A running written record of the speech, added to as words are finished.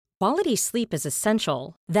Quality sleep is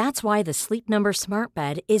essential. That's why the Sleep Number Smart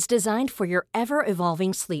Bed is designed for your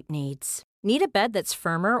ever-evolving sleep needs. Need a bed that's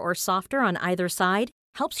firmer or softer on either side?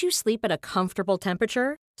 Helps you sleep at a comfortable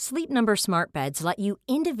temperature? Sleep Number Smart Beds let you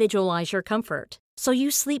individualize your comfort, so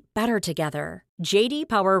you sleep better together. J.D.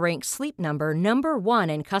 Power ranks Sleep Number number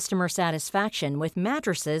 1 in customer satisfaction with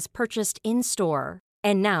mattresses purchased in-store.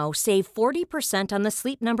 And now, save 40% on the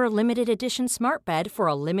Sleep Number Limited Edition Smart Bed for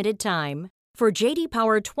a limited time. For J.D.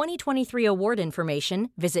 Power 2023 award information,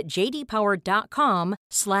 visit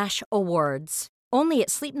jdpower.com/awards. Only at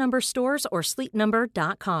Sleep Number stores or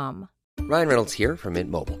sleepnumber.com. Ryan Reynolds here from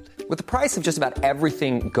Mint Mobile. With the price of just about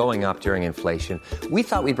everything going up during inflation, we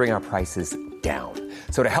thought we'd bring our prices down.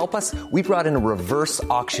 So to help us, we brought in a reverse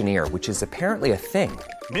auctioneer, which is apparently a thing.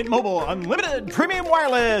 Mint Mobile Unlimited Premium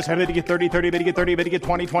Wireless. How to get 30, 30, bit to get 30, bit to get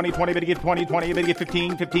 20, 20, 20, bit to get 20, 20, bit to get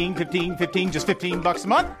 15, 15, 15, 15, just $15 a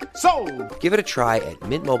month? Sold! Give it a try at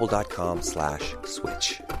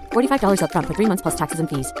mintmobile.com/switch. $45 up front for 3 months plus taxes and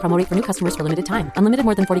fees. Promo rate for new customers for limited time. Unlimited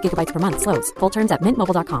more than 40 gigabytes per month. Slows full terms at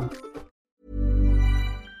mintmobile.com.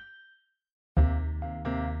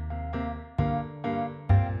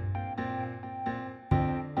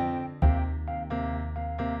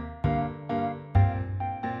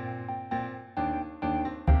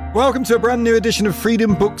 Welcome to a brand new edition of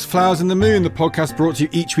Freedom Books, Flowers and the Moon, the podcast brought to you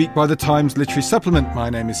each week by the Times Literary Supplement. My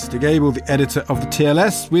name is Stig Abel, the editor of the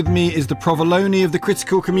TLS. With me is the provolone of the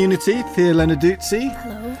critical community, Thea Lenarduzzi.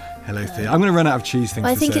 Hello. Hello, Thea. I'm going to run out of cheese things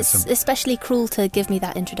I to think say it's at some- especially cruel to give me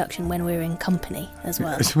that introduction when we're in company as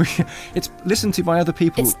well. It's listened to by other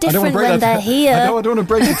people. It's different when they're here. I don't want to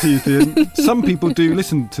break it to you, Thea. Some people do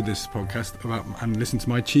listen to this podcast and listen to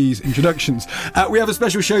my cheese introductions. We have a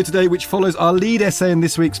special show today which follows our lead essay in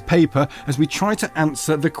this week's paper as we try to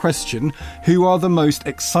answer the question, who are the most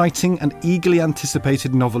exciting and eagerly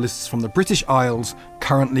anticipated novelists from the British Isles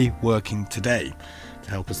currently working today? To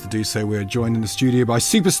help us to do so, we're joined in the studio by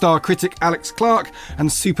superstar critic Alex Clark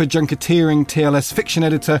and super junketeering TLS fiction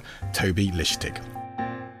editor Toby Lichtig.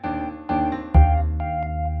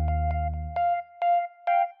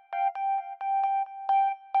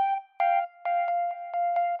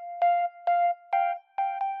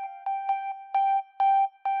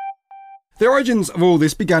 The origins of all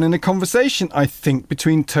this began in a conversation, I think,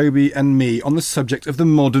 between Toby and me on the subject of the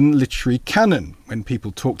modern literary canon. When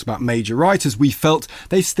people talked about major writers, we felt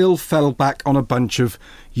they still fell back on a bunch of,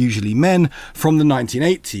 usually men, from the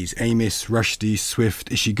 1980s, Amis, Rushdie, Swift,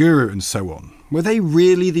 Ishiguro and so on. Were they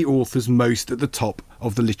really the authors most at the top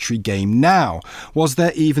of the literary game now? Was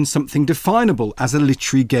there even something definable as a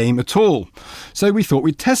literary game at all? So we thought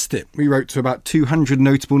we'd test it. We wrote to about 200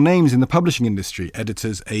 notable names in the publishing industry,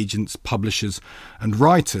 editors, agents, publishers and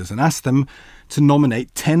writers, and asked them to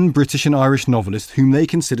nominate 10 British and Irish novelists whom they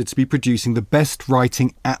considered to be producing the best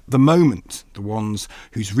writing at the moment, the ones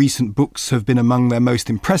whose recent books have been among their most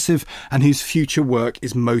impressive and whose future work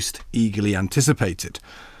is most eagerly anticipated.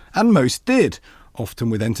 And most did, often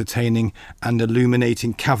with entertaining and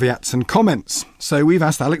illuminating caveats and comments. So we've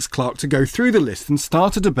asked Alex Clark to go through the list and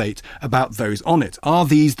start a debate about those on it. Are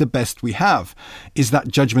these the best we have? Is that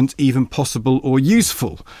judgment even possible or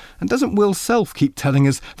useful? And doesn't Will Self keep telling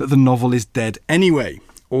us that the novel is dead anyway?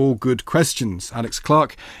 All good questions. Alex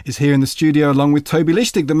Clark is here in the studio along with Toby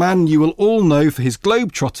Lichtig, the man you will all know for his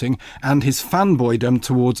globe-trotting and his fanboydom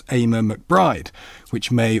towards Eimear McBride,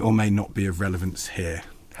 which may or may not be of relevance here.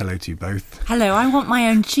 Hello to you both. Hello, I want my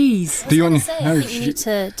own cheese. Do you want? I think we need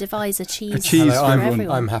to devise a cheese. Hello, for everyone.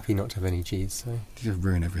 I'm happy not to have any cheese. So. You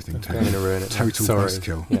ruin everything, Toby. I'm going to ruin it. Total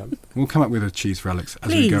buzzkill. Yeah. We'll come up with a cheese for Alex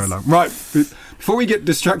as we go along. Right, before we get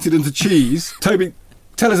distracted into cheese, Toby,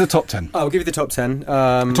 tell us a top 10. I'll give you the top 10.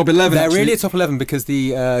 Top 11, They're actually. really a top 11 because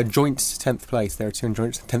the joint 10th place. There are two in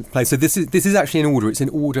joint 10th place. So this is actually in order. It's in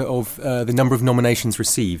order of the number of nominations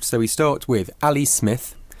received. So we start with Ali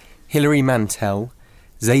Smith, Hilary Mantel,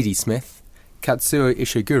 Zadie Smith, Katsuo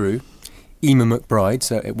Ishiguro, Eimear McBride,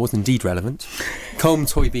 so it was indeed relevant, Colm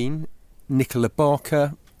Tóibín, Nicola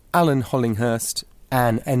Barker, Alan Hollinghurst,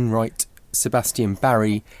 Anne Enright, Sebastian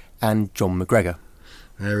Barry and John McGregor.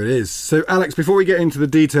 There it is. So, Alex, before we get into the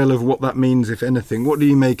detail of what that means, if anything, what do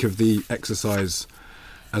you make of the exercise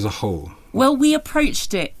as a whole? Well, we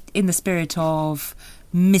approached it in the spirit of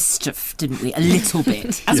mischief, didn't we? A little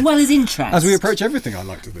bit, as well as interest. As we approach everything, I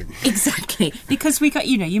like to think. Exactly, because we got,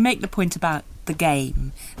 you make the point about the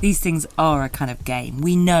game. These things are a kind of game.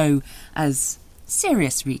 We know as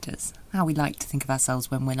serious readers how we like to think of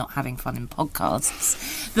ourselves when we're not having fun in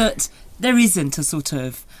podcasts, that there isn't a sort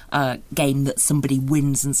of game that somebody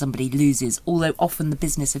wins and somebody loses, although often the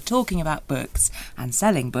business of talking about books and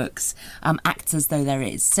selling books acts as though there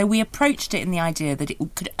is. So we approached it in the idea that it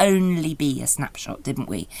could only be a snapshot, didn't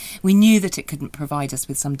we? We knew that it couldn't provide us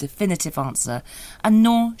with some definitive answer, and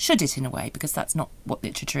nor should it in a way, because that's not what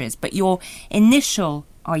literature is. But your initial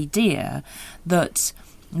idea that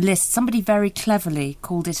somebody very cleverly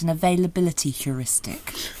called it an availability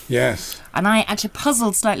heuristic. Yes. And I actually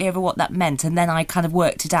puzzled slightly over what that meant, and then I kind of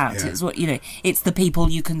worked it out. Yeah. It's what, it's the people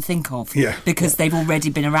you can think of, because they've already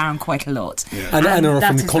been around quite a lot. Yeah. And are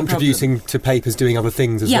often contributing to papers doing other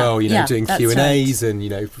things as well, doing Q&As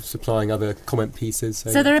and, supplying other comment pieces.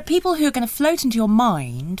 So there are people who are going to float into your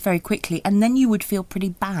mind very quickly, and then you would feel pretty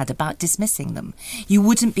bad about dismissing them. You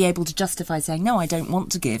wouldn't be able to justify saying, no, I don't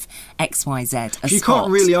want to give X, Y, Z a spot. You can't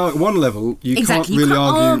really argue, one level, you can't really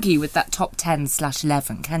argue with that top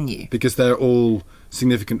 10/11, can you? Because they're all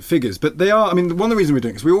significant figures. But they are, one of the reasons we're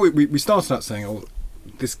doing it is we started out saying,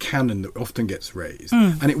 this canon that often gets raised.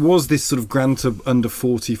 And it was this sort of grant of under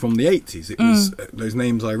 40 from the 80s. It was those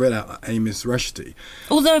names I read out, Amos Rushdie.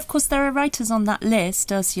 Although, of course, there are writers on that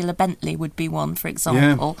list. Ursula Bentley would be one, for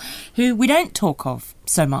example, who we don't talk of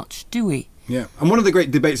so much, do we? Yeah, and one of the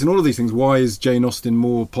great debates in all of these things, why is Jane Austen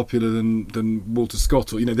more popular than Walter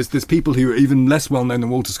Scott? Or, there's people who are even less well-known than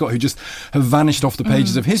Walter Scott who just have vanished off the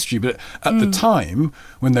pages of history. But at the time,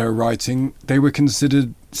 when they were writing, they were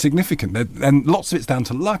considered significant. And lots of it's down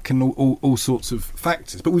to luck and all sorts of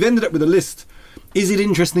factors. But we've ended up with a list. Is it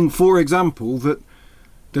interesting, for example, that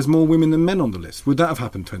there's more women than men on the list? Would that have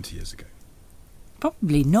happened 20 years ago?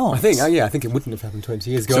 Probably not. I think it wouldn't have happened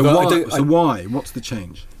 20 years ago. So why? What's the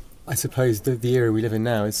change? I suppose the era we live in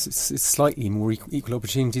now is slightly more equal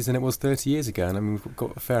opportunities than it was 30 years ago, and we've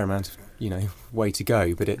got a fair amount of way to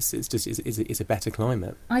go, but it's a better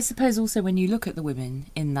climate. I suppose also when you look at the women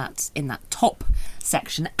in that top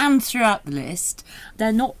section and throughout the list,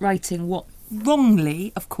 they're not writing what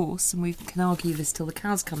wrongly, of course, and we can argue this till the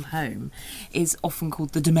cows come home, is often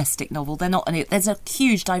called the domestic novel. They're not, and there's a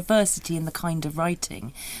huge diversity in the kind of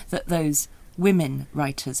writing that those women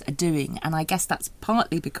writers are doing, and I guess that's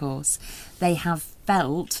partly because they have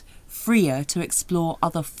felt freer to explore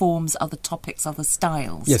other forms, other topics, other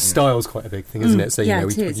styles. Yes, style's quite a big thing, isn't it? So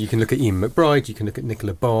it is. You can look at Ian McBride, you can look at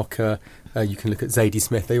Nicola Barker, you can look at Zadie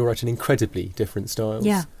Smith. They all write in incredibly different styles.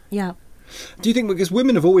 Yeah. Do you think because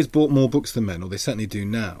women have always bought more books than men, or they certainly do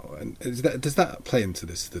now, and does that play into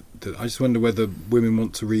this? That I just wonder whether women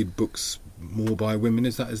want to read books more by women.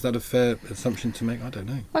 Is that a fair assumption to make? I don't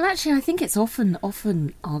know. Well, actually, I think it's often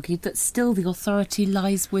argued that still the authority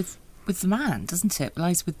lies with the man, doesn't it?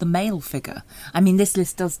 Lies with the male figure. I mean, this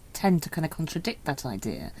list does tend to kind of contradict that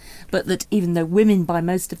idea, but that even though women buy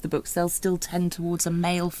most of the books, they'll still tend towards a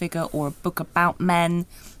male figure or a book about men.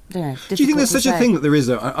 I don't know, do you think there's such a thing that there is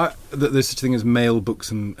that there's such a thing as male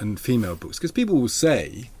books and female books? Because people will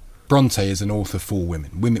say Bronte is an author for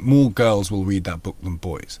women. More girls will read that book than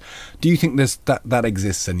boys. Do you think that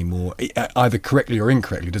exists anymore, either correctly or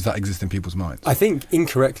incorrectly? Does that exist in people's minds? I think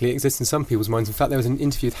incorrectly it exists in some people's minds. In fact, there was an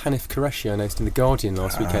interview with Hanif Qureshi I noticed in The Guardian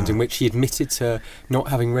last weekend, in which he admitted to not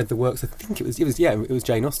having read the works. I think it was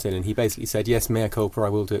Jane Austen, and he basically said, yes, mea culpa, I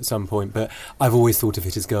will do at some point, but I've always thought of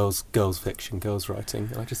it as girls fiction, girls writing.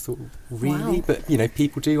 And I just thought, really? Wow. But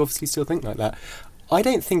people do obviously still think like that. I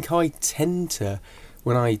don't think I tend to.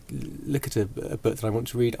 When I look at a book that I want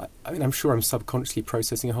to read, I'm sure I'm subconsciously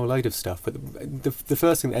processing a whole load of stuff, but the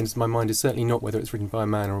first thing that enters my mind is certainly not whether it's written by a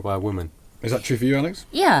man or by a woman. Is that true for you, Alex?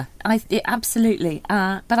 Yeah, absolutely.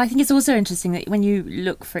 But I think it's also interesting that when you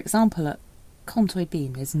look, for example, at Contoy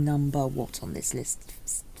Bean is number what on this list?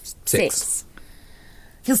 6.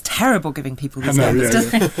 Feels terrible giving people these numbers,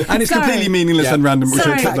 doesn't it? And it's completely meaningless and random.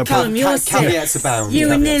 Sorry, Colm, you're caveats abound. You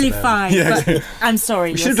were nearly 5, but I'm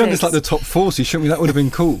sorry. We should have done this like the top 40, shouldn't we? That would have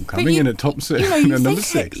been cool. Coming in at top 6, number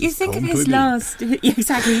 6. You think of his last...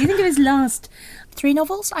 Exactly. You think of his last 3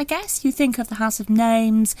 novels, I guess. You think of The House of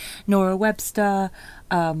Names, Nora Webster,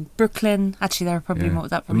 Brooklyn. Actually, there are probably more.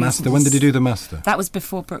 That The Master. When did he do The Master? That was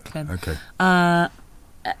before Brooklyn. Okay.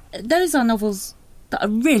 Those are novels that are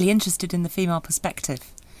really interested in the female perspective.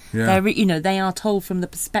 Yeah. They are told from the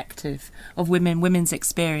perspective of women's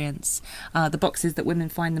experience, the boxes that women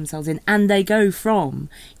find themselves in, and they go from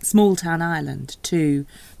small town Ireland to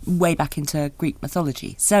way back into Greek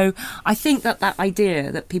mythology. So I think that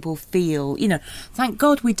idea that people feel, thank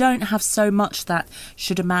God we don't have so much that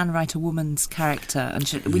should a man write a woman's character, and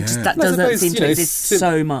that doesn't seem to exist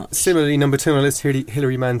so much. Similarly, number 2 on the list,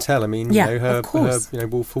 Hilary Mantel. I mean, of course. her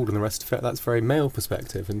Wolf Hall and the rest of it, that's very male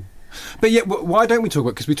perspective, and But yet, why don't we talk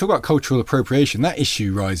about? Because we talk about cultural appropriation. That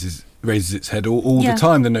issue raises its head all the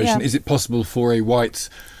time. The notion: is it possible for a white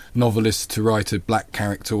novelist to write a black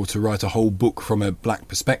character or to write a whole book from a black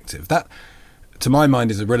perspective? That, to my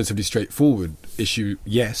mind, is a relatively straightforward issue.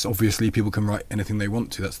 Yes, obviously, people can write anything they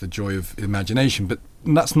want to. That's the joy of imagination. But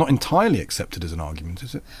that's not entirely accepted as an argument,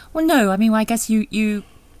 is it? Well, no. I mean, I guess you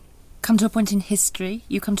come to a point in history,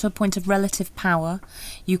 you come to a point of relative power,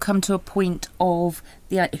 you come to a point of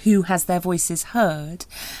who has their voices heard,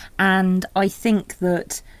 and I think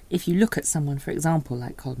that if you look at someone, for example,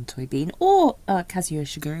 like Colm Tóibín or Kazuo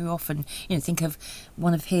Ishiguro, who often think of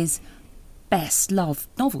one of his best loved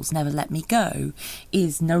novels, Never Let Me Go,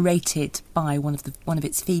 is narrated by one of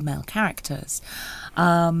its female characters.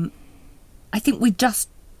 I think we just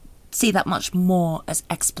see that much more as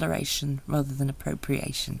exploration rather than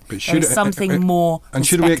appropriation. But there's something more. And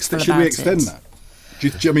should we extend that?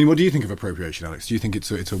 I mean, what do you think of appropriation, Alex? Do you think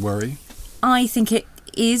it's a worry? I think it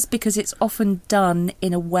is, because it's often done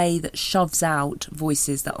in a way that shoves out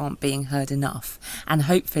voices that aren't being heard enough, and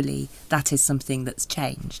hopefully that is something that's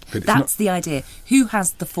changed. That's the idea. Who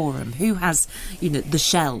has the forum? Who has the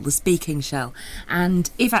shell, the speaking shell? And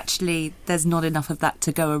if actually there's not enough of that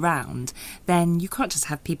to go around, then you can't just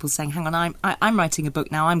have people saying, hang on, I'm writing a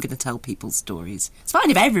book now, I'm going to tell people's stories. It's fine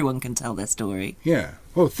if everyone can tell their story. Yeah.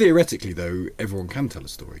 Well, theoretically, though, everyone can tell a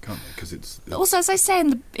story, can't they? Because it's also, as I say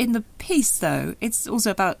in the piece, though, it's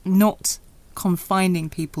also about not confining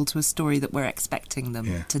people to a story that we're expecting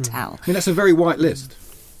them to tell. I mean, that's a very white list,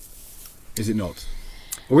 is it not?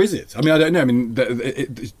 Or is it? I mean, I don't know. I mean,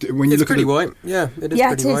 when you look pretty at white. Yeah, it is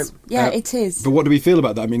pretty white. Yeah, it is. But what do we feel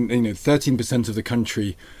about that? I mean, 13% of the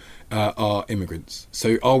country are immigrants.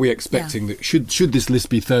 So, are we expecting that? Should this list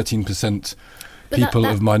be 13%? People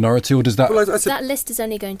of minority, or does that... Well, that list is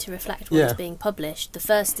only going to reflect what's being published. The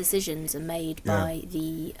first decisions are made by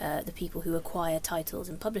the people who acquire titles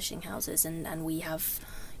in publishing houses, and we have,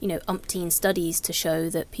 umpteen studies to show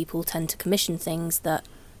that people tend to commission things that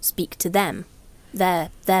speak to them, their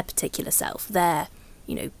particular self. They're,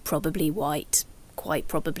 probably white, quite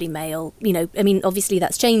probably male. I mean, obviously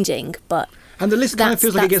that's changing, but... And the list kind of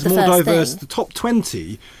feels like it gets more diverse. The top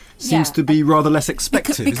 20... seems to be rather less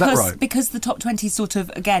expected. Is that right? Because the top 20 sort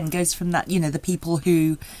of, again, goes from that, the people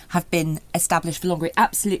who have been established for longer. It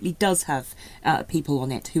absolutely does have people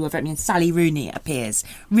on it who are very... Sally Rooney appears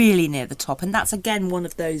really near the top, and that's, again, one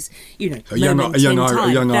of those, a young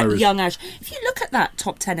Irish. If you look at that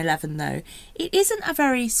top 10, 11, though, it isn't a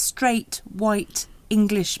very straight, white...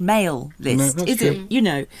 English male list, is it?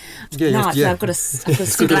 I've got to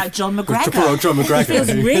single out John McGregor. John McGregor. It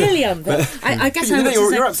feels really unfair. I guess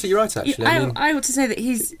you're absolutely right. Actually, I ought to say that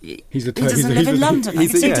he doesn't live in London. He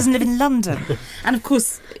doesn't live in London, and of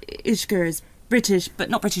course, Ishiguro is British, but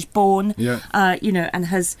not British born. And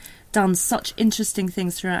has done such interesting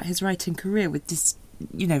things throughout his writing career with this.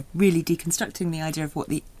 Really deconstructing the idea of what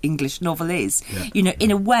the English novel is.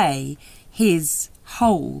 In a way, his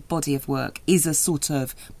whole body of work is a sort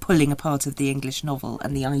of pulling apart of the English novel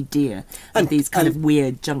and the idea of these kind of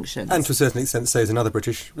weird junctions. And to a certain extent, so is another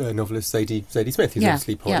British novelist, Zadie Smith, who's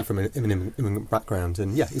obviously partly from an immigrant background,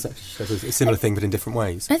 and exactly, she does a similar thing but in different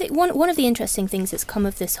ways. I think one of the interesting things that's come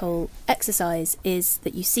of this whole exercise is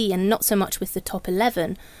that you see, and not so much with the top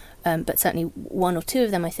 11, but certainly one or two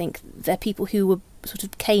of them, I think, they're people who were sort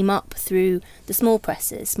of came up through the small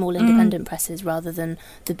presses, small independent presses, rather than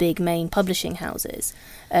the big main publishing houses.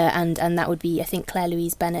 And that would be, I think, Claire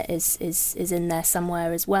Louise Bennett is in there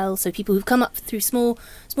somewhere as well. So people who've come up through small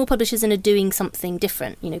publishers and are doing something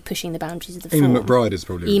different, pushing the boundaries of the form. Eamon McBride is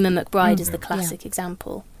probably... Eamon McBride is the classic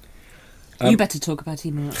example. You better talk about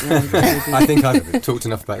Eamon McBride. I think I've talked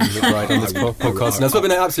enough about Eamon McBride on this podcast. But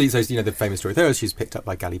no, absolutely. So, the famous story there is she's picked up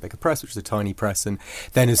by Galley Baker Press, which is a tiny press, and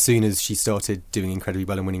then as soon as she started doing incredibly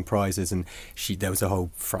well and winning prizes, and there was a whole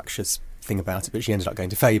fractious thing about it, but she ended up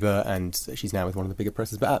going to Faber, and she's now with one of the bigger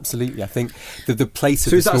presses. But absolutely, I think the place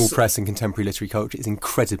of the small press in contemporary literary culture is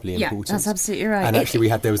incredibly important. That's absolutely right. And actually,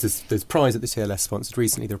 there was this prize that the TLS sponsored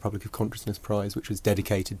recently, the Republic of Consciousness Prize, which was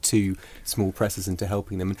dedicated to small presses and to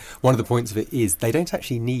helping them. And one of the points of it is they don't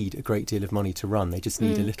actually need a great deal of money to run; they just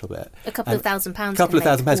need a little bit. A couple of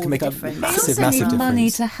 £1,000 can make a massive difference.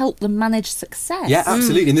 Money to help them manage success. Yeah,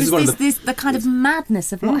 absolutely. And this is one of the kind of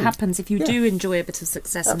madness of what happens if you do enjoy a bit of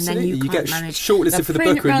success, absolutely. And then you get manage shortlisted for the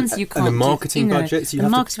book runs, and the marketing budgets.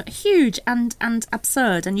 Huge and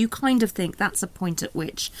absurd, and you kind of think that's a point at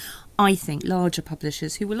which I think larger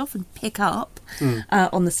publishers, who will often pick up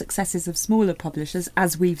on the successes of smaller publishers,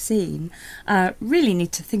 as we've seen, really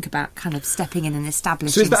need to think about kind of stepping in and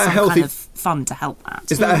establishing kind of fund to help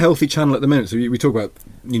that. Is that a healthy channel at the moment? So we talk about,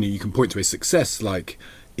 you can point to a success like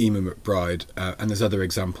Emma McBride, and there's other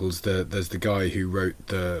examples. There's the guy who wrote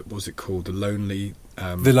what was it called? The Lonely...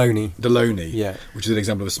 The Loney, yeah, which is an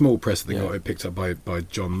example of a small press that got it picked up by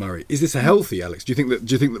John Murray. Is this a healthy, Alex? Do you think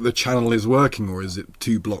that the channel is working, or is it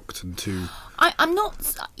too blocked and too? I'm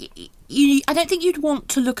not. I don't think you'd want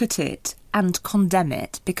to look at it and condemn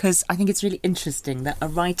it, because I think it's really interesting that a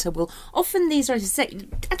writer will often, these writers say,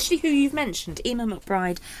 actually who you've mentioned, Emma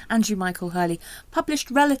McBride, Andrew Michael Hurley, published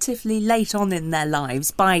relatively late on in their lives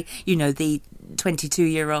by the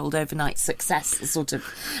 22-year-old overnight success sort of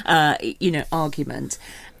argument,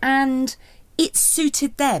 and it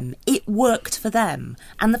suited them, it worked for them,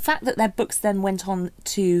 and the fact that their books then went on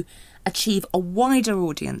to achieve a wider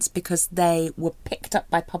audience because they were picked up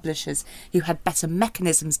by publishers who had better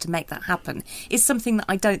mechanisms to make that happen is something that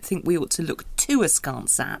I don't think we ought to look too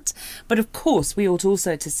askance at. But of course we ought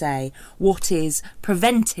also to say what is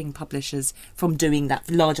preventing publishers from doing that,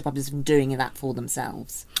 larger publishers from doing that for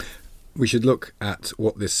themselves. We should look at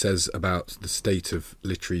what this says about the state of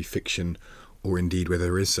literary fiction, or indeed whether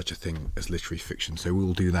there is such a thing as literary fiction. So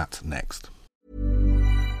we'll do that next.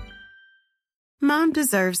 Mom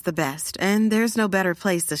deserves the best, and there's no better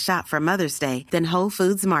place to shop for Mother's Day than Whole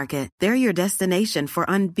Foods Market. They're your destination for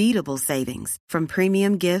unbeatable savings, from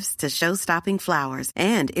premium gifts to show-stopping flowers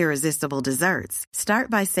and irresistible desserts. Start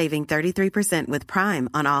by saving 33% with Prime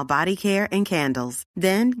on all body care and candles.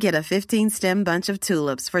 Then get a 15-stem bunch of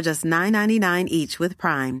tulips for just $9.99 each with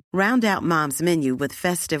Prime. Round out Mom's menu with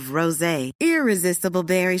festive rosé, irresistible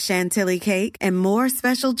berry chantilly cake, and more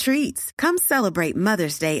special treats. Come celebrate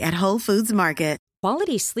Mother's Day at Whole Foods Market.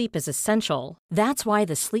 Quality sleep is essential. That's why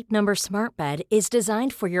the Sleep Number Smart Bed is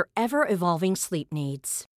designed for your ever-evolving sleep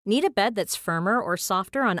needs. Need a bed that's firmer or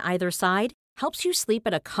softer on either side? Helps you sleep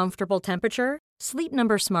at a comfortable temperature? Sleep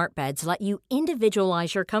Number Smart Beds let you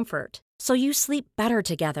individualize your comfort, so you sleep better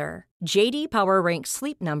together. J.D. Power ranks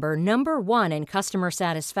Sleep Number number 1 in customer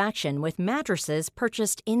satisfaction with mattresses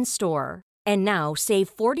purchased in-store. And now,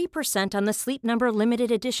 save 40% on the Sleep Number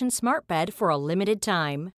Limited Edition Smart Bed for a limited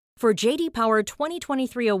time. For J.D. Power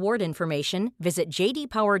 2023 award information, visit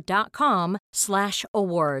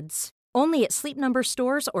jdpower.com/awards. Only at Sleep Number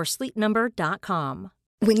stores or sleepnumber.com.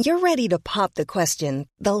 When you're ready to pop the question,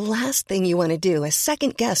 the last thing you want to do is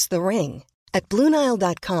second-guess the ring. At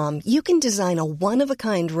BlueNile.com, you can design a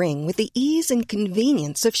one-of-a-kind ring with the ease and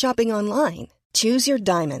convenience of shopping online. Choose your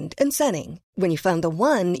diamond and setting. When you find the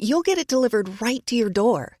one, you'll get it delivered right to your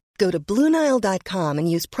door. Go to BlueNile.com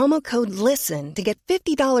and use promo code LISTEN to get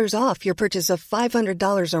 $50 off your purchase of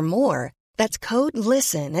 $500 or more. That's code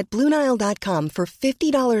LISTEN at BlueNile.com for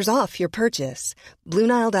 $50 off your purchase.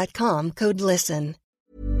 BlueNile.com, code LISTEN.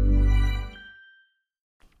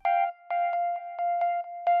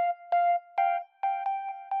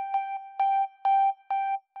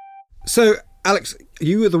 So, Alex,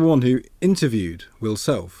 you were the one who interviewed Will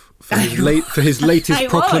Self for his latest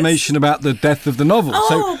proclamation about the death of the novel.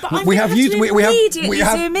 Oh, so but we have you. We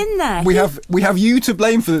have zoom in there. We have you to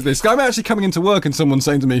blame for this. I'm actually coming into work and someone's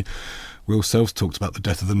saying to me, Will Self talked about the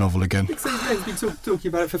death of the novel again. He's been talking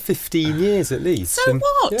about it for 15 years at least. So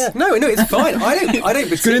what? Yeah, no, it's fine. I don't.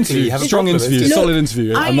 Good interview, strong interview, solid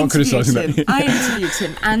interview. I'm not criticising that. I interviewed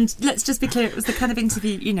him, and let's just be clear, it was the kind of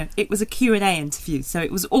interview, it was a Q&A interview, so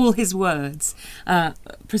it was all his words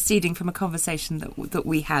proceeding from a conversation that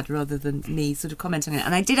we had rather than me sort of commenting on it.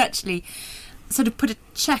 And I did actually sort of put a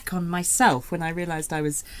check on myself when I realised I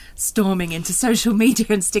was storming into social media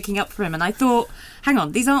and sticking up for him, and I thought, hang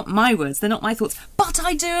on, these aren't my words, they're not my thoughts, but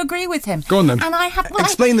I do agree with him. Go on then. And I have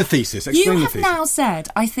explain the thesis. You have now said,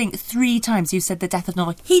 I think 3 times you said the death of the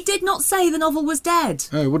novel. He did not say the novel was dead.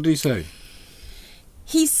 Oh, what did he say?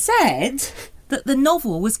 He said that the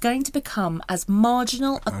novel was going to become as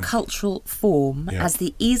marginal a cultural form as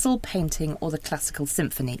the easel painting or the classical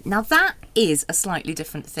symphony. Now, that is a slightly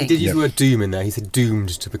different thing. He did use the word doom in there. He said doomed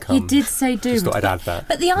to become. He did say doomed. Just thought I'd add that.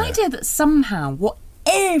 But the idea that somehow what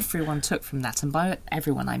everyone took from that, and by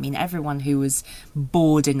everyone I mean everyone who was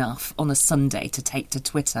bored enough on a Sunday to take to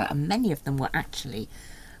Twitter, and many of them were actually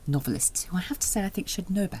novelists who I have to say I think should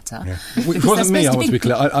know better. Yeah. It wasn't me, I want to be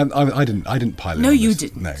clear. I didn't pile in. No, you this.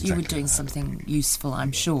 didn't. No, exactly. You were doing something useful,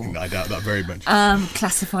 I'm sure. I doubt that very much.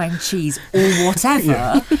 Classifying cheese or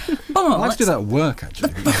whatever. But I like to do that at work,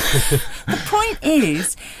 actually. The point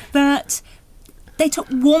is that they took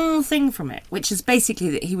one thing from it, which is basically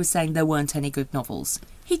that he was saying there weren't any good novels.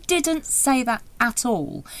 He didn't say that at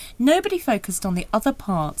all. Nobody focused on the other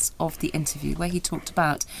parts of the interview where he talked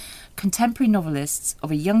about contemporary novelists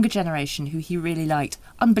of a younger generation who he really liked.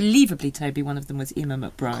 Unbelievably, Toby, one of them was Emma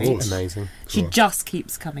McBride. Amazing. She just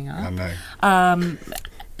keeps coming up. I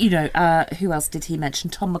know. who else did he mention?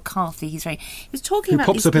 Tom McCarthy. He was talking about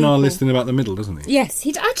Who pops these up in our people- list in about the middle, doesn't he? Yes,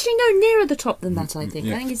 he'd actually no nearer the top than that, I think.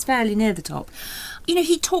 Yeah. I think he's fairly near the top.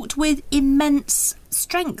 He talked with immense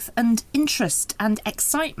strength and interest and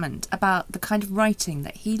excitement about the kind of writing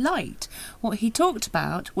that he liked. What he talked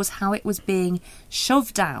about was how it was being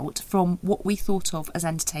shoved out from what we thought of as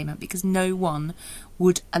entertainment because no one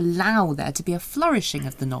would allow there to be a flourishing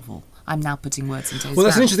of the novel. I'm now putting words into his Well,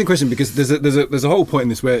 that's an mouth. interesting question because there's a whole point in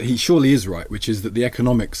this where he surely is right, which is that the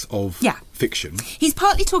economics of Yeah. fiction, He's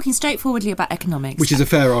partly talking straightforwardly about economics. which is a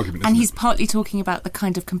fair argument, And isn't he's it? partly talking about the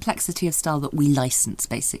kind of complexity of style that we license,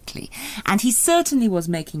 basically. And he certainly was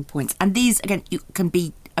making points. And these, again, you can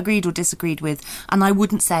be agreed or disagreed with. And I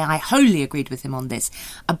wouldn't say I wholly agreed with him on this,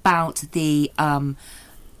 about the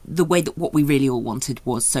way that what we really all wanted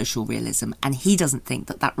was social realism. And he doesn't think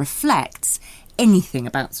that reflects anything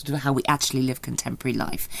about sort of how we actually live contemporary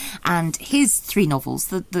life. And his three novels,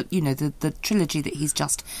 the trilogy that he's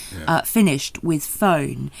just finished with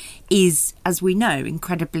Phone, is, as we know,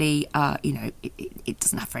 incredibly, it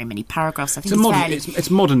doesn't have very many paragraphs. I think It's modern. It's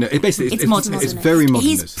modernist. It's very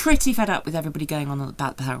modernist. He's pretty fed up with everybody going on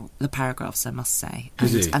about the paragraphs, I must say.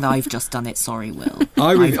 Is he? And I've just done it. Sorry, Will.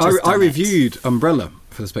 I I've just done it. reviewed Umbrella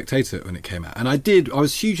for The Spectator when it came out, and I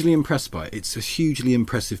was hugely impressed by it. It's a hugely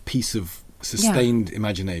impressive piece of sustained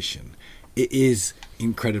imagination. It is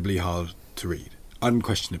incredibly hard to read,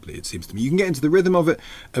 unquestionably, it seems to me. You can get into the rhythm of it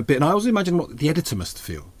a bit, and I also imagine what the editor must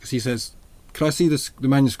feel, because he says, "Can I see the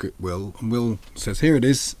manuscript, Will?" And Will says, "Here it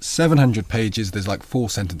is, 700 pages, there's like 4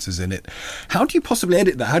 sentences in it." How do you possibly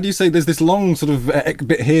edit that? How do you say there's this long sort of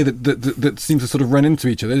bit here that seems to sort of run into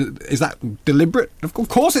each other? Is that deliberate? Of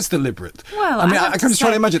course it's deliberate. Well, I mean, I have I to can just try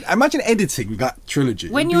say- to imagine editing that trilogy.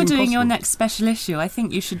 When It'd you're be doing your impossible. next special issue, I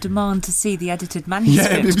think you should demand to see the edited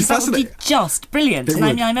manuscript. it'd be because that would be fascinating. just brilliant. It And I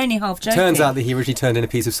would. mean, I'm only half joking. Turns out that he originally turned in a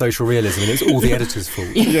piece of social realism, and it's all the editor's fault.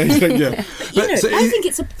 yeah. I think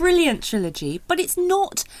it's a brilliant trilogy, but it's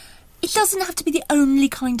not. It doesn't have to be the only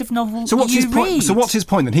kind of novel So what's you his point? read. So what's his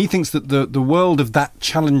point? Then he thinks that the world of that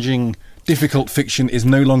challenging, difficult fiction is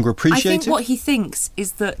no longer I appreciated. think what he thinks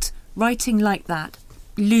is that writing like that,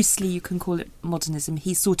 loosely you can call it modernism.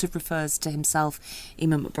 He sort of refers to himself,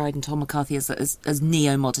 Eamon McBride and Tom McCarthy, as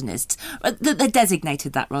neo-modernists. They're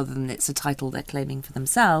designated that rather than it's a title they're claiming for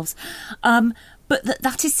themselves. But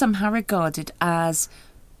that is somehow regarded as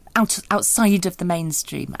outside of the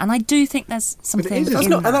mainstream, and I do think there's something. That's in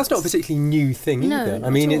not, that. and that's not a particularly new thing No, either. not I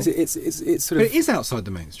mean, at all. it's sort But of. it is outside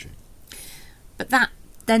the mainstream. But that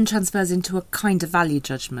then transfers into a kind of value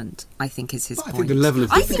judgment, I think, is his Well, I point. think the level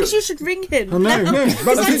of I think difficult- you should ring him. Oh, no.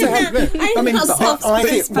 Because I think that's soft I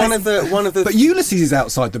space think one of the. But Ulysses is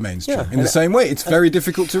outside the mainstream Yeah. in the same way. It's very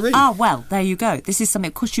difficult to read. Ah, well, there you go. This is something,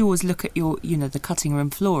 of course, you always look at the cutting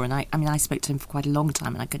room floor, and I spoke to him for quite a long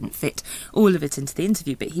time, and I couldn't fit all of it into the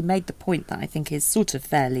interview, but he made the point that I think is sort of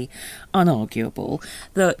fairly unarguable,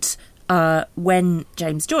 that when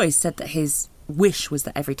James Joyce said that his wish was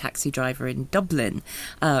that every taxi driver in Dublin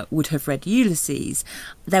would have read Ulysses,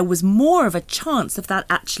 there was more of a chance of that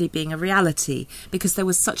actually being a reality because there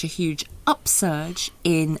was such a huge upsurge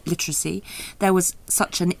in literacy, there was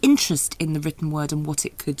such an interest in the written word and what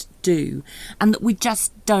it could do, and that we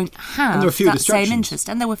just don't have And there were fewer that same distractions. interest,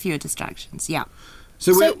 and there were fewer distractions, yeah.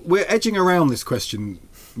 So we're edging around this question,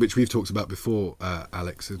 which we've talked about before,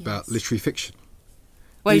 Alex, about literary fiction.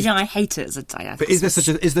 Well, I hate it as a title. But is there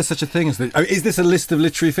such a thing as is this a list of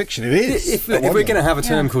literary fiction? It is. If we're going to have a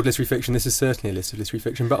term called literary fiction, this is certainly a list of literary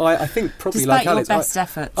fiction. But I think probably Despite like your Alex, best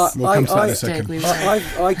efforts. We'll come to that in a Dig, second. we will.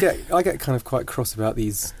 I get kind of quite cross about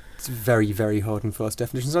these very, very hard and fast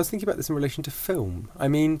definitions. I was thinking about this in relation to film. I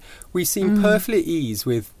mean, we seem perfectly at ease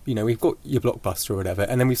with, we've got your blockbuster or whatever,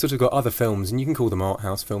 and then we've sort of got other films, and you can call them art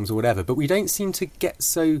house films or whatever, but we don't seem to get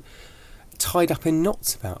so tied up in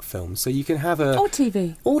knots about films. So you can have Or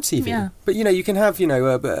TV. Yeah. But you can have I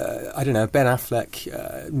don't know, a Ben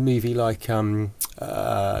Affleck movie like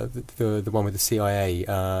the one with the CIA,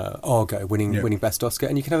 Argo, winning Best Oscar,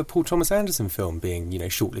 and you can have a Paul Thomas Anderson film being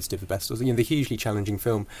shortlisted for Best Oscar. The hugely challenging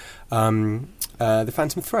film, The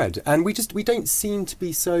Phantom Thread, and we don't seem to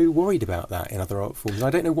be so worried about that in other art forms. I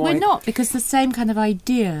don't know why. We're not, because the same kind of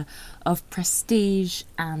idea of prestige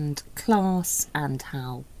and class and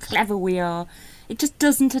how clever we are, it just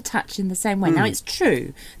doesn't attach in the same way. Now, it's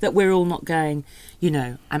true that we're all not going,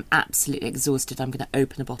 I'm absolutely exhausted, I'm going to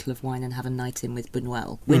open a bottle of wine and have a night in with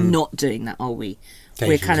Buñuel. We're not doing that, are we?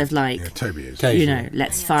 We're kind of like, Toby is.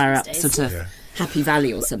 let's fire up sort of Yeah. Happy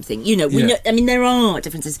Valley or something. We know, I mean, there are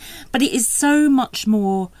differences, but it is so much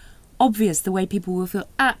more obvious the way people will feel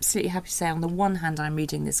absolutely happy to say, on the one hand, I'm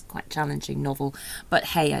reading this quite challenging novel, but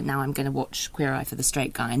hey, now I'm going to watch Queer Eye for the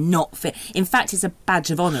Straight Guy and not fit. In fact, it's a badge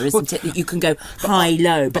of honour, isn't it, that you can go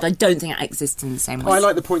high-low, but I don't think it exists in the same way. I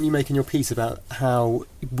like the point you make in your piece about how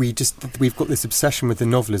we've got this obsession with the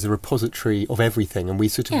novel as a repository of everything, and we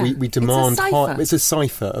sort of we demand it's a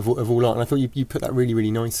cipher of all art, and I thought you put that really,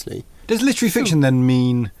 really nicely. Does literary fiction then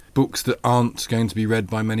mean books that aren't going to be read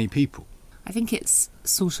by many people? I think it's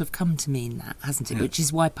sort of come to mean that, hasn't it? Yeah. Which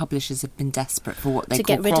is why publishers have been desperate for what they to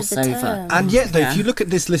call get rid crossover. Of the term. And yet, though, if you look at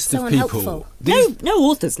this list of people... No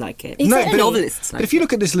authors like it. Exactly. No novelists like it. But if you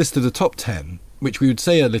look at this list of the top 10, which we would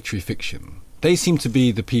say are literary fiction, they seem to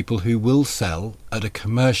be the people who will sell at a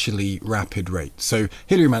commercially rapid rate. So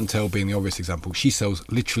Hilary Mantel being the obvious example, she sells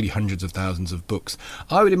literally hundreds of thousands of books.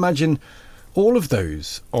 I would imagine all of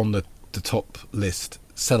those on the top list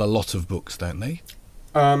sell a lot of books, don't they?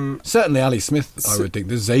 Certainly Ali Smith, I would think.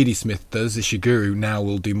 The Zadie Smith does. Ishiguro now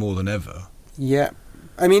will do more than ever. Yeah.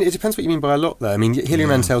 I mean, it depends what you mean by a lot, though. I mean, Hilary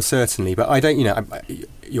Mantel, certainly, but I don't,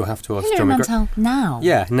 you'll have to ask Hilary John Mantel now.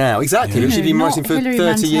 Yeah, now, exactly. She's been writing for Hilary 30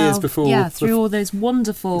 Mantel, years before. Yeah, through all those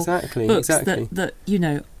wonderful books exactly.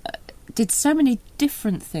 that did so many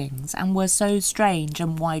different things and were so strange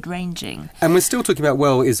and wide-ranging. And we're still talking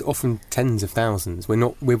about, is often tens of thousands. For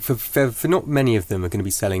not many of them are going to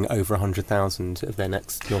be selling over 100,000 of their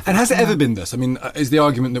next novel. And has it ever been this? I mean, is the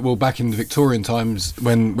argument that, back in the Victorian times,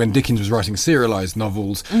 when Dickens was writing serialised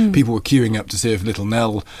novels, people were queuing up to see if Little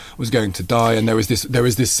Nell was going to die, and there was this.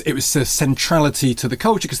 It was a centrality to the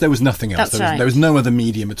culture because there was nothing else. There was no other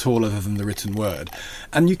medium at all other than the written word,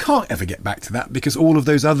 and you can't ever get back to that because all of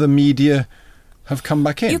those other media have come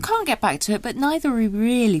back in. You can't get back to it, but neither are we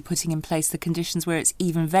really putting in place the conditions where it's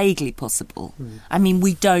even vaguely possible. I mean,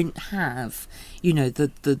 we don't have,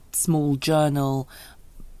 the small journal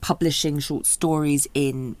publishing short stories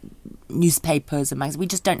in newspapers and magazines. We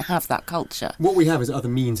just don't have that culture. What we have is other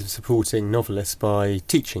means of supporting novelists by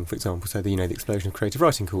teaching, for example. So the explosion of creative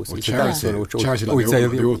writing courses, or charity, like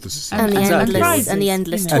the Authors and the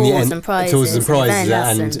endless tours and prizes,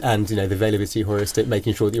 and the availability heuristic,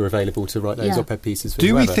 making sure that you're available to write those op-ed pieces. For Do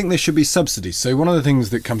whoever. we think there should be subsidies? So one of the things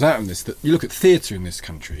that comes out in this, that you look at theatre in this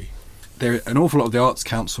country, an awful lot of the Arts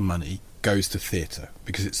Council money goes to theatre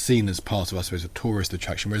because it's seen as part of, I suppose, a tourist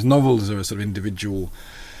attraction, whereas novels are a sort of individual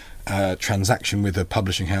transaction with a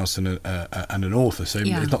publishing house and an author, so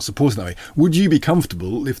it's not supported that way. Would you be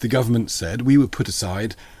comfortable if the government said we would put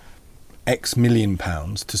aside X million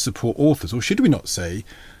pounds to support authors, or should we not say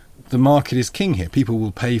the market is king here? People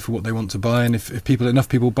will pay for what they want to buy, and if enough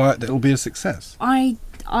people buy it, it'll be a success.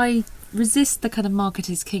 I resist the kind of market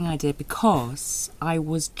is king idea because I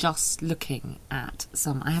was just looking at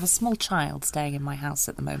I have a small child staying in my house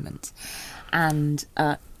at the moment, and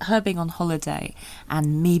her being on holiday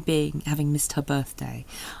and me having missed her birthday,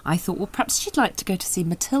 I thought, well, perhaps she'd like to go to see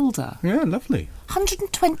Matilda. Yeah, lovely.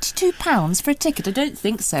 £122 for a ticket? I don't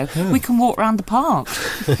think so. We can walk round the park.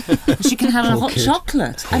 She can have a hot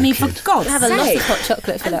chocolate. For God's sake. Have a lot of hot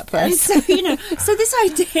chocolate for that price. So this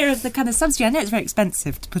idea of the kind of subsidy, I know it's very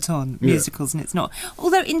expensive to put on musicals, and it's not.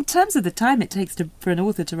 Although in terms of the time it takes for an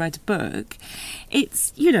author to write a book,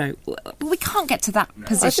 it's, we can't get to that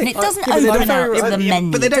position. It doesn't open out in the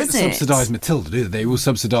menu, but they don't does it? subsidise Matilda, do they? They will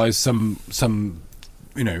subsidise some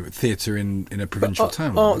theatre in a provincial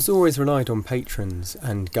town. Art's always relied on patrons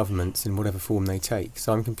and governments in whatever form they take.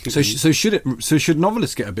 So I'm completely. So should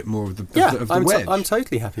novelists get a bit more of the wedge? I'm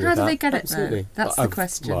totally happy with that. How do they get Absolutely. it though? That's the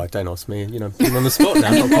question. Well, don't ask me. I'm on the spot now.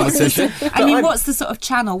 I'm not a politician. What's the sort of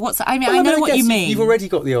channel? I know what you mean. You've already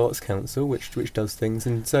got the Arts Council, which does things,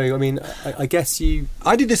 and so I guess you.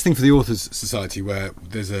 I did this thing for the Authors Society where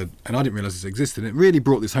and I didn't realise this existed. And it really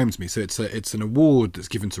brought this home to me. So it's an award that's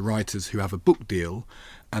given to writers who have a book deal.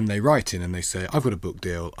 And they write in and they say, I've got a book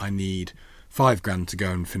deal, I need $5,000 to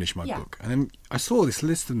go and finish my book. And then I saw this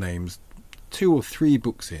list of names, 2 or 3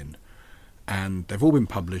 books in, and they've all been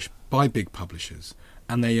published by big publishers,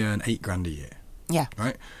 and they earn $8,000 a year. Yeah.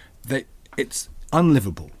 Right? It's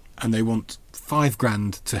unlivable, and they want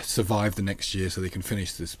 $5,000 to survive the next year so they can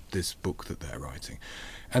finish this book that they're writing.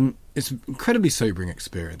 And it's an incredibly sobering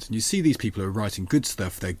experience. And you see these people who are writing good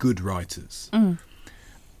stuff, they're good writers.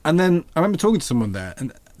 And then I remember talking to someone there,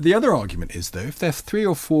 and the other argument is, though, if they're 3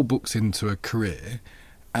 or 4 books into a career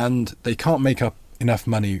and they can't make up enough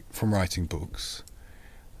money from writing books,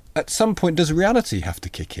 at some point does reality have to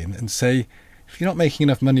kick in and say, if you're not making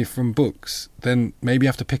enough money from books, then maybe you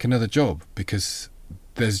have to pick another job because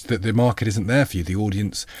the market isn't there for you, the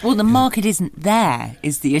audience. Well, the market isn't there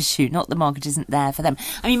is the issue, not the market isn't there for them.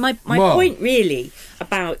 I mean, my point really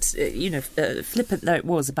about, flippant though it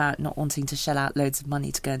was about not wanting to shell out loads of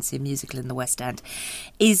money to go and see a musical in the West End,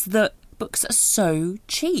 is that books are so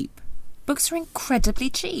cheap. Books are incredibly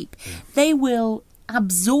cheap. They will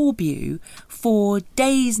absorb you for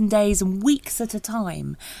days and days and weeks at a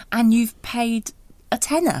time, and you've paid a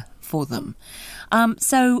tenner for them.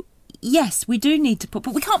 So yes, we do need to but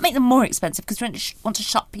we can't make them more expensive because we don't want to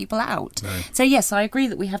shut people out. No. So yes, I agree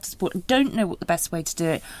that we have to support. I don't know what the best way to do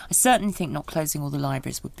it. I certainly think not closing all the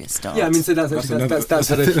libraries would be a start. Yeah, I mean, so that's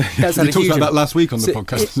had a we talked about that last week on the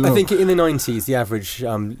podcast. I think in the 90s, the average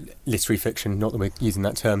literary fiction, not that we're using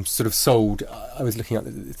that term, sort of sold, I was looking at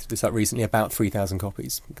this up recently, about 3,000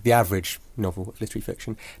 copies. The average novel of literary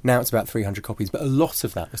fiction. Now it's about 300 copies, but a lot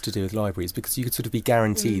of that was to do with libraries because you could sort of be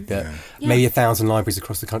guaranteed that maybe 1,000 libraries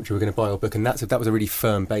across the country were going to buy your book, and that was a really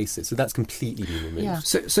firm basis. So that's completely been removed. Yeah.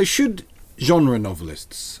 So should genre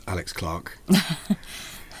novelists, Alex Clark,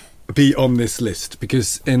 be on this list?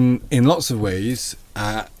 Because in lots of ways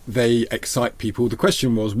they excite people. The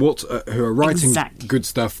question was who are writing good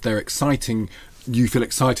stuff, they're exciting, you feel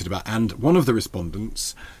excited about. And one of the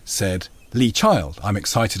respondents said, Lee Child. I'm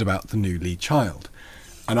excited about the new Lee Child.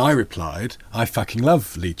 And I replied, I fucking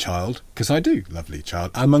love Lee Child, because I do love Lee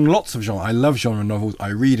Child. Among lots of genre, I love genre novels. I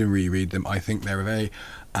read and reread them. I think they're a very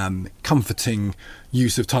comforting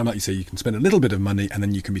use of time. Like you say, you can spend a little bit of money and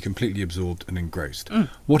then you can be completely absorbed and engrossed.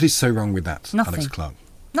 What is so wrong with that, Nothing. Alex Clark?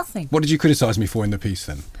 Nothing. What did you criticise me for in the piece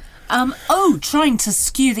then? Trying to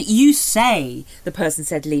skew that. You say the person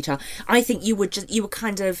said Lee Child. I think you were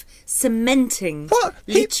kind of cementing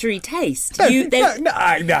literary taste. No, He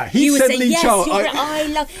said Lee Child. I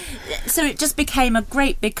love. So it just became a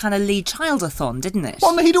great big kind of Lee Child-a-thon, didn't it?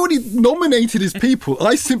 Well, he'd already nominated his people.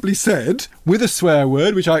 I simply said, with a swear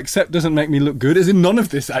word, which I accept doesn't make me look good, as in none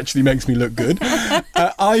of this actually makes me look good,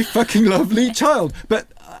 I fucking love Lee Child. But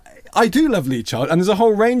I do love Lee Child, and there's a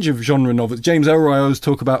whole range of genre novels. James Elroy I always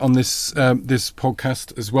talk about on this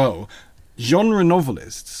podcast as well. Genre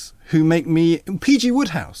novelists who make me... P.G.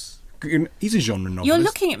 Wodehouse, he's a genre novelist. You're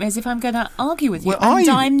looking at me as if I'm going to argue with you, and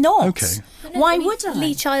I'm not. Okay. Why would I?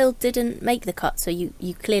 Lee Child didn't make the cut, so you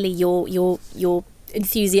clearly your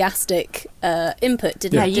enthusiastic input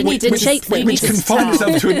didn't shape things. Which confined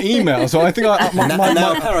itself to an email, so I think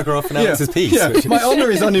my paragraph in Alex's piece. Yeah, my honour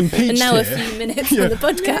is unimpeached. And now here. A few minutes from the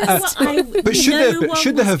podcast. But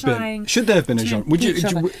should there have been a genre? Would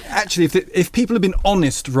you actually, if people had been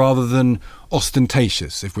honest rather than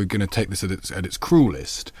ostentatious, if we're going to take this at its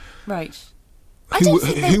cruelest, right? Who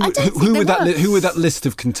would that list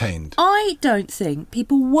have contained? I don't think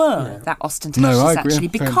people were that ostentatious, actually,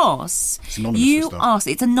 because you asked.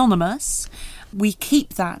 It's anonymous. We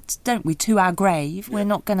keep that, don't we, to our grave. We're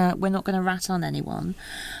not gonna rat on anyone.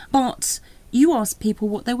 But you asked people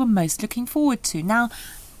what they were most looking forward to. Now,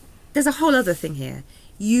 there's a whole other thing here.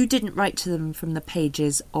 You didn't write to them from the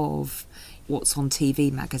pages of What's on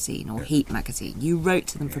TV magazine or Heat magazine. You wrote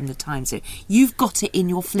to them from the Times. So you've got it in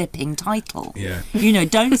your flipping title. Yeah.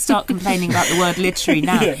 Don't start complaining about the word literary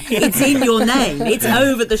now. It's in your name. It's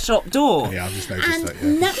over the shop door. Yeah, I've just noticed and that.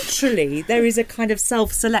 Yeah. Naturally, there is a kind of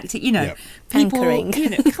self-selecting. People. Anchoring.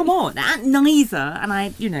 Come on. And neither.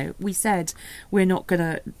 And we said we're not going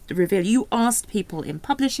to reveal. You asked people in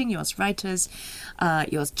publishing. You asked writers.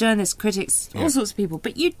 You asked journalists, critics, all sorts of people.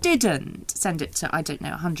 But you didn't send it to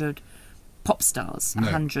 100 pop stars,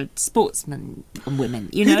 100 sportsmen and women,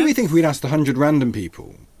 Who do we think if we'd asked 100 random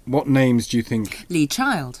people, what names do you think? Lee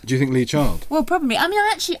Child. Do you think Lee Child? Well, probably. I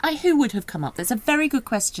mean, who would have come up? That's a very good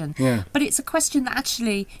question. Yeah. But it's a question that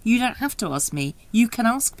actually you don't have to ask me. You can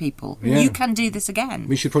ask people. Yeah. You can do this again.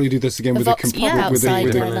 We should probably do this again with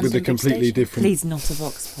a completely different... Please, not a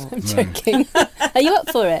Vox Pop. I'm joking. Are you up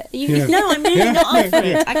for it? No, I'm really not up for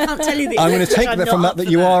it. I can't tell you that. I'm going to take that from that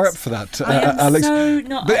you are up for that, Alex. So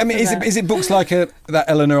not but up I mean, for is it books like that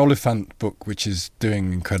Eleanor Oliphant book, which is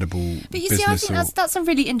doing incredible business? But you see, I think that's a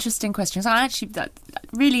really interesting question. So I'm actually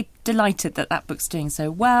really delighted that book's doing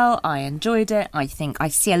so well. I enjoyed it. I think I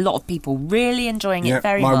see a lot of people really enjoying it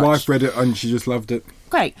very much. My wife read it and she just loved it.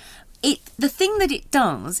 Great. The thing that it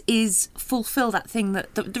does is fulfil that thing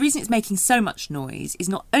that the reason it's making so much noise is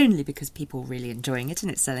not only because people are really enjoying it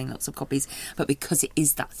and it's selling lots of copies, but because it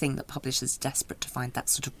is that thing that publishers are desperate to find, that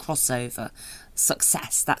sort of crossover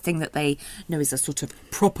success, that thing that they know is a sort of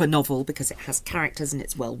proper novel because it has characters and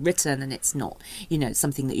it's well written and it's not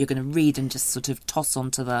something that you're going to read and just sort of toss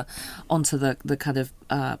onto the kind of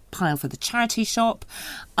pile for the charity shop,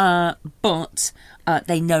 but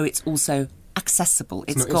they know it's also accessible.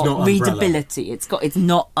 It's got not readability. It's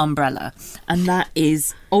not umbrella, and that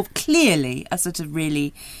is clearly a sort of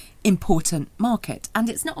really important market. And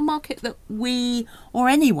it's not a market that we or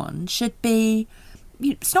anyone should be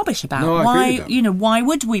snobbish about. No, I agree with that. Why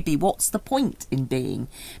would we be? What's the point in being?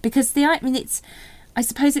 Because I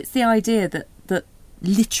suppose it's the idea that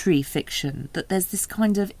literary fiction, that there's this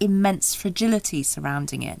kind of immense fragility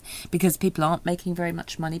surrounding it because people aren't making very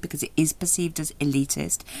much money, because it is perceived as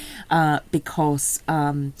elitist, because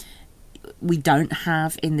we don't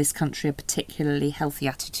have in this country a particularly healthy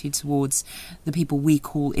attitude towards the people we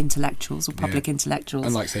call intellectuals or public intellectuals.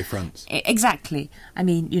 Unlike, say, France. Exactly. I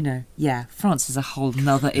mean, France is a whole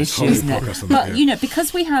nother issue, isn't it? But,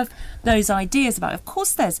 because we have those ideas about it, of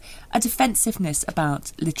course there's a defensiveness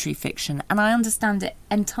about literary fiction, and I understand it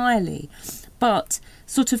entirely. But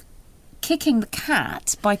sort of kicking the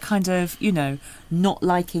cat by kind of, not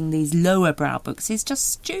liking these lower brow books is just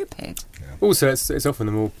stupid. Yeah. Also, it's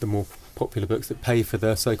often the more popular books that pay for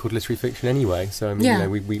the so-called literary fiction anyway. So I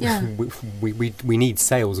mean, we need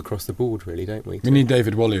sales across the board, really, don't we? We need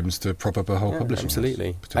David Walliams to prop up a whole publishing.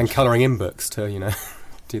 Absolutely, and colouring in books to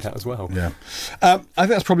do that as well. Yeah, I think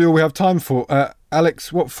that's probably all we have time for.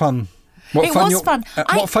 Alex, what fun! It was fun.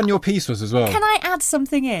 What fun your piece was as well. Can I add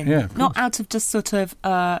something in? Yeah, not out of just sort of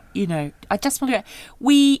I just want to.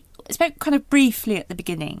 We spoke kind of briefly at the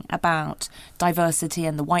beginning about diversity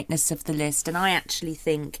and the whiteness of the list, and I actually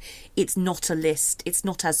think it's not a list. It's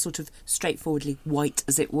not as sort of straightforwardly white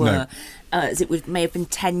as it were, as it may have been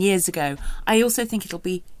 10 years ago. I also think it'll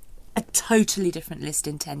be a totally different list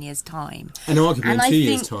in 10 years' time. And arguably in 2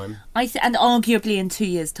 years' time. And arguably in 2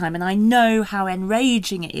 years' time. And I know how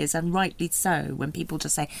enraging it is, and rightly so, when people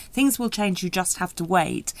just say, things will change, you just have to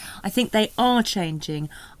wait. I think they are changing.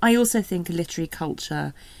 I also think a literary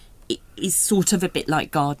culture is sort of a bit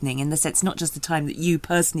like gardening, in the sense not just the time that you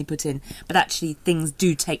personally put in, but actually things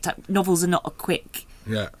do take time. Novels are not a quick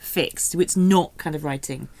fix. So it's not kind of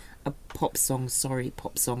writing a pop song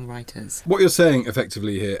writers. What you're saying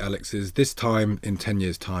effectively here, Alex, is this time in 10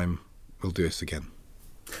 years' time, we'll do this again.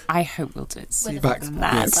 I hope we'll do it sooner back than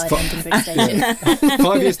that.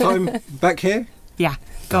 5 years' time, back here? Yeah,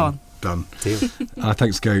 go on. Done.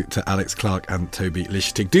 Thanks go to Alex Clark and Toby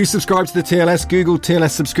Lichtig. Do subscribe to the TLS. Google TLS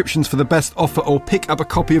subscriptions for the best offer, or pick up a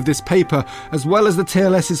copy of this paper, as well as the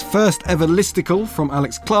TLS's first ever listicle from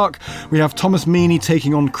Alex Clark. We have Thomas Meany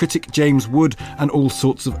taking on critic James Wood, and all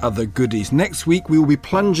sorts of other goodies. Next week we will be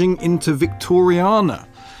plunging into Victoriana.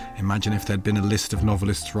 Imagine if there'd been a list of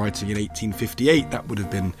novelists writing in 1858. That would have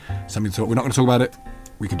been something to talk. We're not going to talk about it.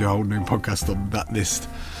 We could do a whole new podcast on that list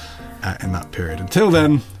in that period. Until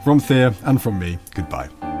then, from Thea and from me, goodbye.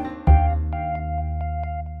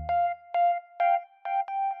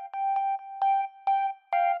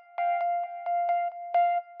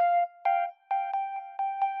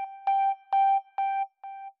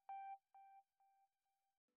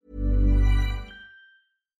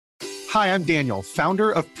 Hi, I'm Daniel, founder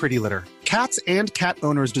of Pretty Litter. Cats and cat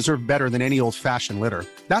owners deserve better than any old-fashioned litter.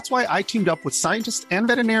 That's why I teamed up with scientists and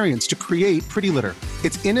veterinarians to create Pretty Litter.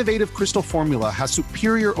 Its innovative crystal formula has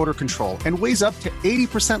superior odor control and weighs up to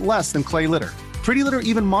 80% less than clay litter. Pretty Litter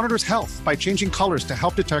even monitors health by changing colors to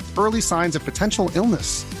help detect early signs of potential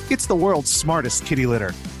illness. It's the world's smartest kitty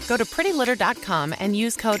litter. Go to prettylitter.com and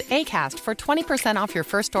use code ACAST for 20% off your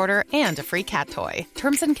first order and a free cat toy.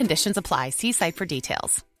 Terms and conditions apply. See site for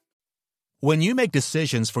details. When you make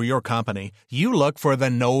decisions for your company, you look for the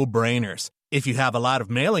no-brainers. If you have a lot of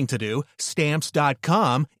mailing to do,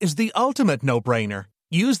 Stamps.com is the ultimate no-brainer.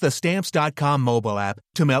 Use the Stamps.com mobile app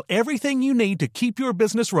to mail everything you need to keep your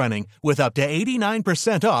business running with up to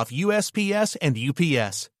 89% off USPS and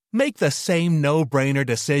UPS. Make the same no-brainer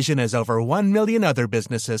decision as over 1 million other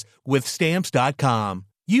businesses with Stamps.com.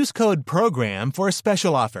 Use code PROGRAM for a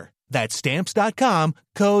special offer. That's Stamps.com,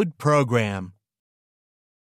 code PROGRAM.